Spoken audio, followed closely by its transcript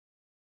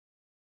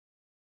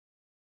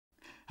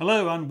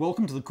Hello and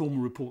welcome to the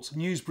Cornwall Report's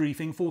news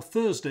briefing for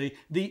Thursday,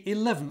 the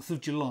 11th of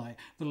July.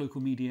 The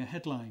local media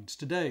headlines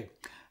today.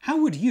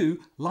 How would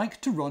you like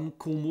to run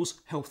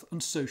Cornwall's health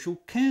and social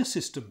care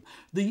system?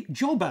 The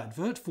job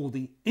advert for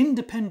the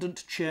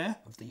independent chair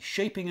of the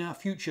Shaping Our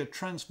Future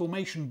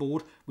Transformation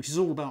Board, which is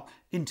all about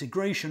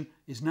integration,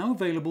 is now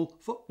available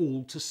for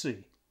all to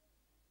see.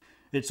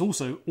 It's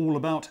also all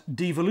about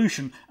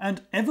devolution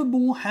and ever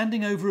more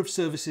handing over of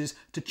services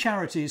to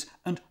charities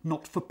and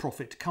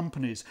not-for-profit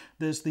companies.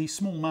 There's the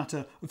small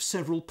matter of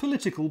several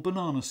political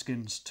banana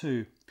skins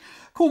too.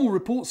 Cornwall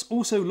Reports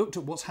also looked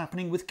at what's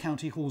happening with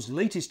County Hall's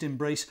latest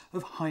embrace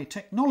of high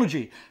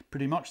technology.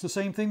 Pretty much the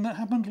same thing that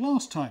happened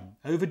last time.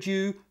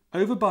 Overdue,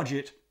 over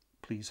budget,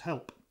 please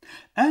help.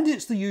 And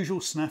it's the usual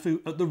snafu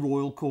at the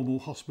Royal Cornwall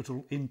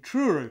Hospital in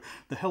Truro.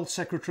 The Health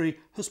Secretary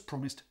has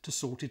promised to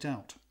sort it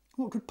out.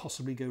 What could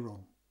possibly go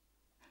wrong?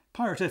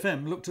 Pirate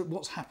FM looked at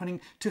what's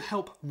happening to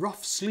help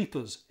rough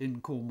sleepers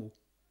in Cornwall.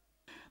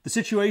 The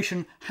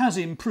situation has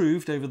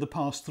improved over the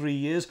past 3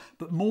 years,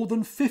 but more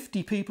than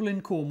 50 people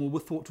in Cornwall were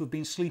thought to have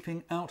been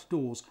sleeping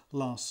outdoors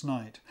last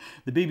night.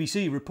 The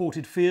BBC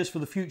reported fears for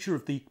the future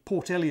of the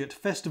Port Eliot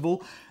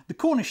Festival. The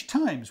Cornish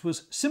Times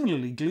was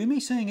similarly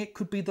gloomy, saying it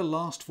could be the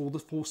last for the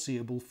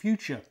foreseeable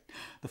future.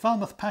 The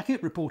Falmouth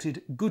Packet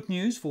reported good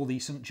news for the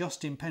St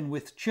Justin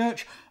Penwith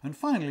Church. And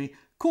finally,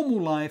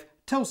 Cornwall Live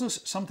tells us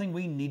something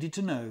we needed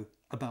to know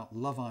about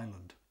Love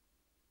Island.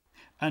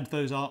 And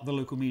those are the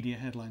local media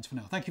headlines for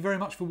now. Thank you very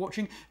much for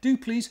watching. Do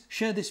please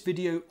share this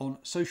video on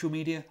social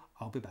media.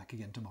 I'll be back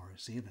again tomorrow.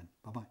 See you then.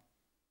 Bye-bye.